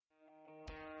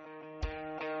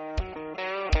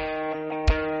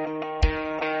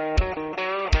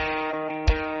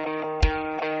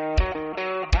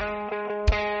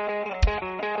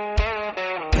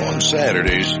On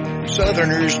Saturdays,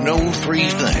 Southerners know three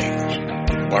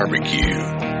things: barbecue,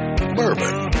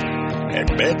 bourbon,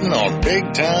 and betting on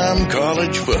big-time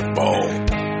college football.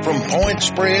 From point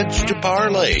spreads to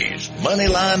parlays,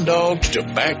 moneyline dogs to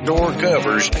backdoor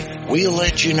covers, we'll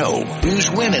let you know who's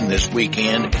winning this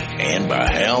weekend and by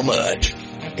how much.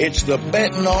 It's the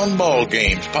Betting on Ball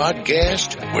Games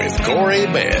podcast with Corey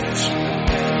Betts.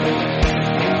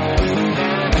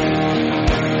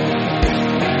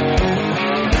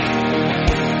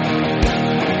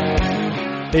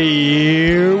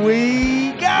 Here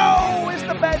we go. It's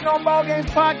the Betting on Ball Games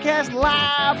podcast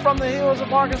live from the hills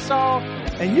of Arkansas.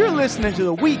 And you're listening to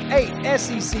the Week 8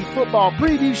 SEC football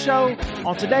preview show.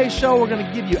 On today's show, we're going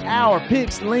to give you our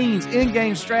picks, leans,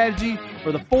 in-game strategy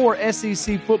for the 4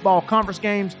 SEC football conference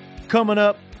games coming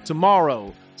up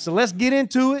tomorrow. So let's get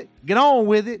into it, get on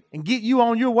with it, and get you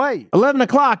on your way. 11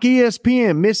 o'clock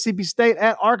ESPN, Mississippi State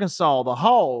at Arkansas. The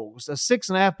Hogs, a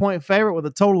 6.5-point favorite with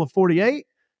a total of 48.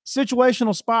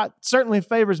 Situational spot certainly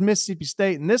favors Mississippi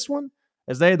State in this one,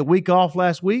 as they had the week off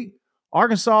last week.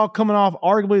 Arkansas coming off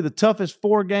arguably the toughest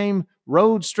 4-game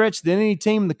road stretch that any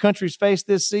team in the country's faced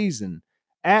this season.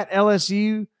 At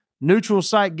LSU, neutral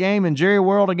site game in Jerry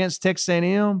World against Texas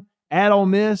A&M, at Ole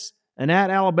Miss, and at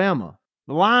Alabama.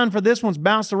 The line for this one's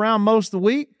bounced around most of the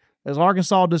week, as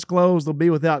Arkansas disclosed they'll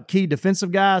be without key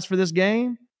defensive guys for this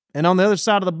game. And on the other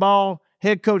side of the ball,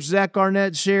 head coach Zach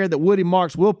Arnett shared that Woody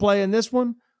Marks will play in this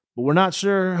one, but we're not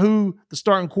sure who the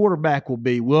starting quarterback will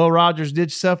be. Will Rogers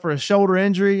did suffer a shoulder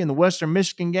injury in the Western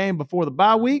Michigan game before the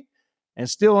bye week, and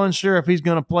still unsure if he's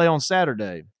going to play on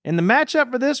Saturday. In the matchup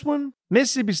for this one,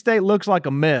 Mississippi State looks like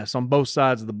a mess on both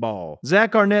sides of the ball.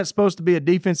 Zach Arnett's supposed to be a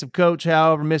defensive coach.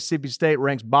 However, Mississippi State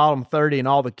ranks bottom 30 in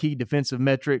all the key defensive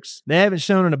metrics. They haven't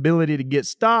shown an ability to get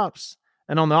stops,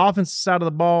 and on the offensive side of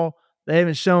the ball, they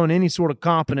haven't shown any sort of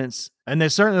competence, and they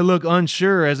certainly look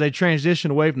unsure as they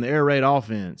transition away from the air raid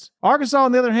offense. Arkansas,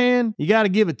 on the other hand, you got to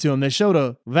give it to them. They showed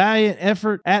a valiant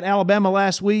effort at Alabama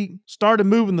last week, started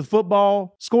moving the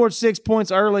football, scored 6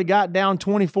 points early, got down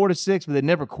 24-6, but they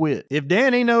never quit. If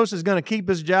Dan Enos is going to keep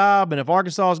his job, and if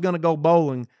Arkansas is going to go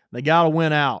bowling, they got to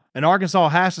win out. And Arkansas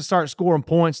has to start scoring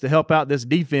points to help out this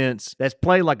defense that's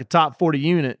played like a top 40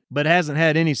 unit, but hasn't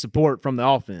had any support from the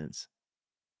offense.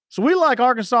 So we like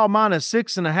Arkansas minus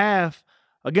 6.5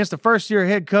 against a first-year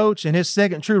head coach in his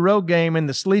second true road game in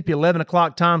the sleepy 11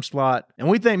 o'clock time slot. And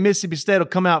we think Mississippi State will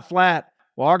come out flat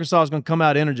while Arkansas is going to come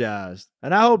out energized.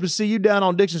 And I hope to see you down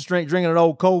on Dixon Street drinking an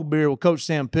old cold beer with Coach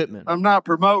Sam Pittman. I'm not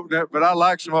promoting it, but I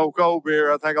like some old cold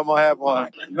beer. I think I'm going to have one.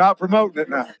 Not promoting it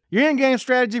now. Your in-game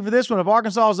strategy for this one, if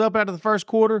Arkansas is up after the first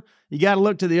quarter, you got to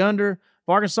look to the under. If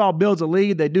Arkansas builds a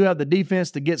lead, they do have the defense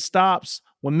to get stops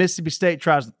when Mississippi State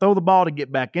tries to throw the ball to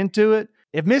get back into it.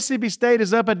 If Mississippi State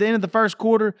is up at the end of the first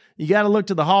quarter, you got to look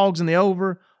to the Hogs and the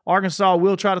over. Arkansas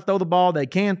will try to throw the ball. They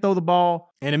can throw the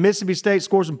ball. And if Mississippi State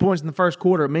scores some points in the first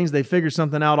quarter, it means they figured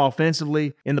something out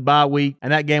offensively in the bye week,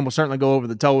 and that game will certainly go over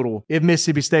the total if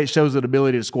Mississippi State shows the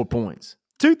ability to score points.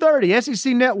 2:30,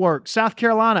 SEC Network, South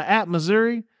Carolina at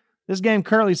Missouri. This game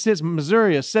currently sits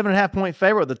Missouri a 7.5-point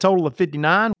favorite with a total of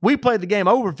 59. We played the game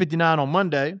over 59 on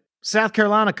Monday. South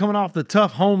Carolina coming off the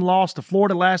tough home loss to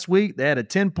Florida last week. They had a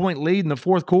 10-point lead in the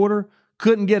fourth quarter.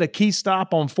 Couldn't get a key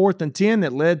stop on 4th and 10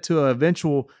 that led to an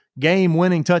eventual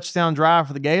game-winning touchdown drive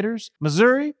for the Gators.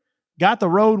 Missouri got the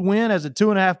road win as a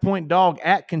 2.5-point dog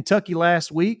at Kentucky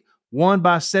last week. Won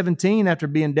by 17 after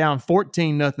being down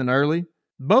 14-0 early.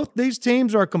 Both these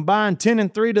teams are combined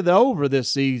 10-3 to the over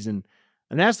this season.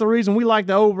 And that's the reason we like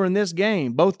the over in this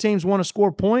game. Both teams want to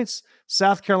score points.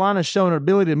 South Carolina's shown an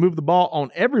ability to move the ball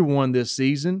on everyone this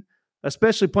season,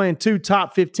 especially playing 2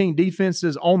 top 15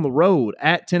 defenses on the road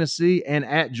at Tennessee and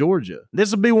at Georgia.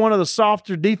 This will be one of the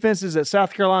softer defenses that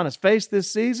South Carolina's faced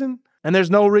this season, and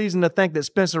there's no reason to think that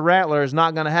Spencer Rattler is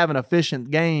not going to have an efficient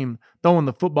game throwing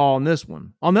the football in this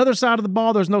one. On the other side of the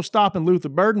ball, there's no stopping Luther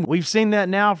Burden. We've seen that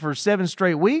now for 7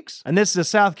 straight weeks, and this is a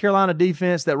South Carolina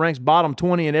defense that ranks bottom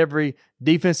 20 in every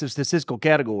defensive statistical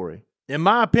category. In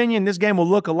my opinion, this game will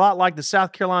look a lot like the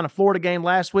South Carolina-Florida game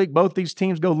last week. Both these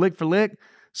teams go lick for lick.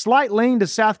 Slight lean to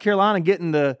South Carolina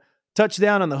getting the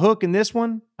touchdown on the hook in this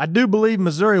one. I do believe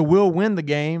Missouri will win the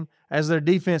game, as their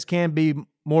defense can be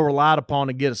more relied upon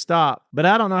to get a stop. But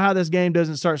I don't know how this game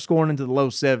doesn't start scoring into the low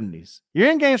 70s. Your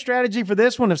in-game strategy for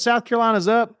this one, if South Carolina's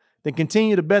up, then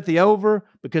continue to bet the over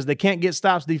because they can't get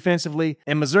stops defensively,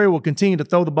 and Missouri will continue to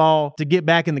throw the ball to get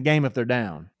back in the game if they're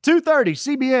down. 2:30,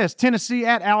 CBS, Tennessee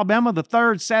at Alabama, the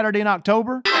third Saturday in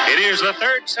October. It is the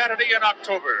third Saturday in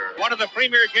October, one of the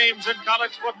premier games in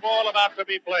college football about to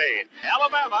be played.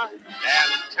 Alabama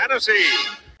and Tennessee.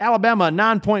 Alabama, a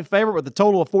 9-point favorite with a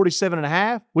total of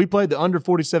 47.5. We played the under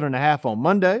 47.5 on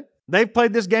Monday. They've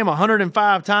played this game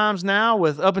 105 times now,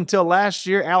 with up until last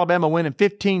year, Alabama winning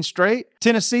 15 straight.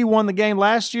 Tennessee won the game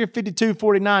last year,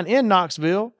 52-49 in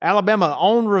Knoxville. Alabama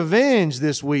owned revenge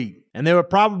this week, and they were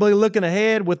probably looking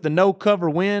ahead with the no-cover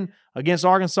win against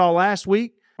Arkansas last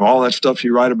week. All that stuff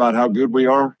you write about how good we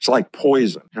are, it's like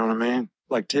poison. You know what I mean?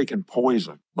 Like taking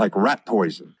poison, like rat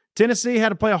poison. Tennessee had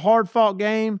to play a hard-fought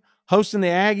game, hosting the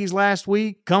Aggies last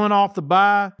week, coming off the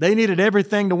bye. They needed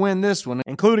everything to win this one,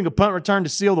 including a punt return to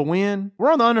seal the win.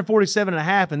 We're on the under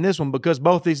 47.5 in this one because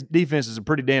both these defenses are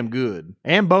pretty damn good.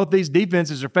 And both these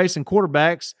defenses are facing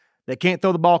quarterbacks that can't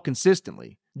throw the ball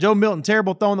consistently. Joe Milton,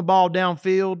 terrible throwing the ball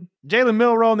downfield. Jalen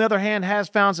Milroe, on the other hand, has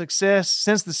found success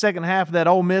since the second half of that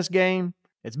Ole Miss game.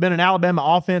 It's been an Alabama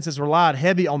offense that's relied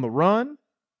heavy on the run.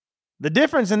 The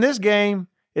difference in this game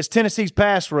is Tennessee's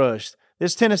pass rush.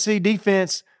 This Tennessee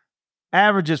defense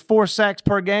averages 4 sacks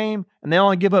per game, and they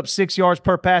only give up 6 yards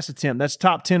per pass attempt. That's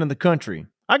top 10 in the country.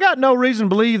 I got no reason to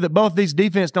believe that both these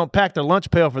defenses don't pack their lunch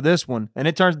pail for this one, and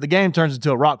the game turns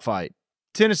into a rock fight.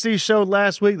 Tennessee showed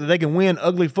last week that they can win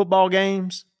ugly football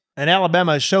games, and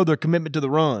Alabama has showed their commitment to the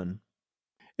run.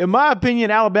 In my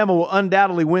opinion, Alabama will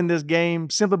undoubtedly win this game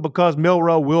simply because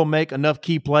Milroe will make enough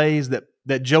key plays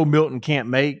that Joe Milton can't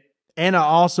make. And I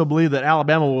also believe that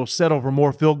Alabama will settle for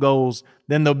more field goals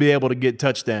than they'll be able to get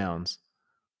touchdowns.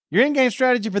 Your in-game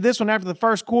strategy for this one after the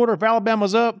first quarter, if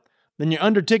Alabama's up, then your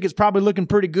under ticket's probably looking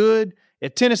pretty good.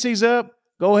 If Tennessee's up,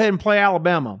 go ahead and play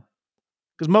Alabama,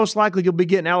 because most likely you'll be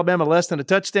getting Alabama less than a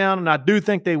touchdown, and I do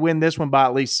think they win this one by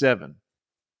at least 7.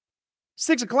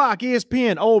 6 o'clock,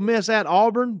 ESPN, Ole Miss at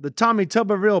Auburn, the Tommy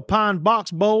Tuberville Pine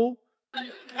Box Bowl. Hey,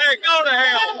 go to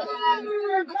hell!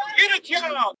 Get a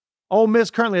job! Ole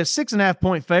Miss currently a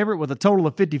 6.5-point favorite with a total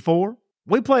of 54.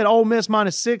 We played Ole Miss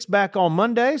 -6 back on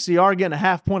Monday, so you are getting a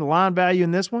half-point line value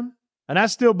in this one. And I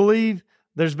still believe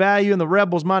there's value in the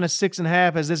Rebels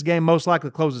 -6.5 as this game most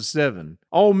likely closes 7.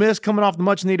 Ole Miss coming off the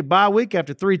much-needed bye week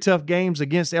after 3 tough games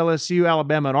against LSU,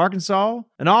 Alabama, and Arkansas.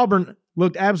 And Auburn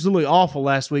looked absolutely awful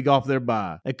last week off their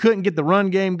bye. They couldn't get the run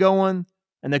game going,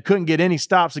 and they couldn't get any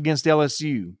stops against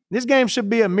LSU. This game should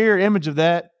be a mirror image of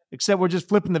that, except we're just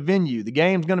flipping the venue. The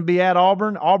game's going to be at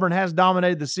Auburn. Auburn has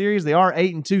dominated the series. They are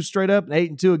 8-2 straight up and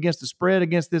 8-2 against the spread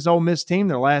against this Ole Miss team,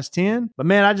 their last 10. But,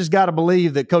 man, I just got to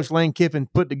believe that Coach Lane Kiffin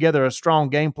put together a strong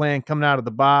game plan coming out of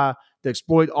the bye to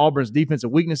exploit Auburn's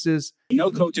defensive weaknesses.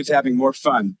 No coach is having more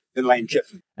fun than Lane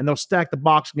Kiffin. And they'll stack the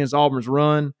box against Auburn's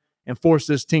run and force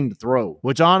this team to throw,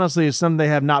 which honestly is something they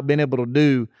have not been able to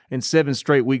do in 7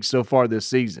 straight weeks so far this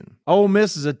season. Ole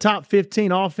Miss is a top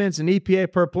 15 offense in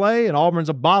EPA per play, and Auburn's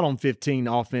a bottom 15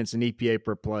 offense in EPA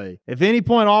per play. If any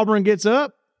point Auburn gets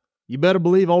up, you better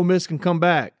believe Ole Miss can come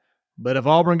back. But if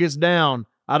Auburn gets down,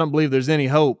 I don't believe there's any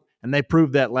hope, and they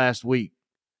proved that last week.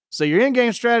 So your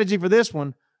in-game strategy for this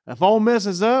one, if Ole Miss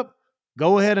is up,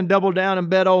 go ahead and double down and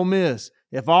bet Ole Miss.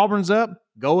 If Auburn's up,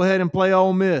 go ahead and play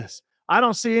Ole Miss. I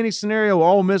don't see any scenario where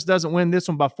Ole Miss doesn't win this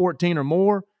one by 14 or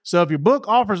more. So if your book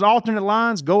offers alternate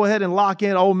lines, go ahead and lock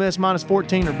in Ole Miss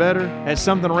 -14 or better at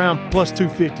something around plus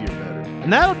 250 or better.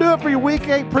 And that'll do it for your Week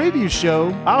 8 preview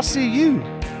show. I'll see you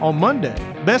on Monday.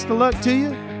 Best of luck to you.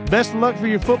 Best of luck for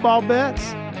your football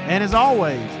bets. And as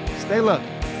always, stay lucky.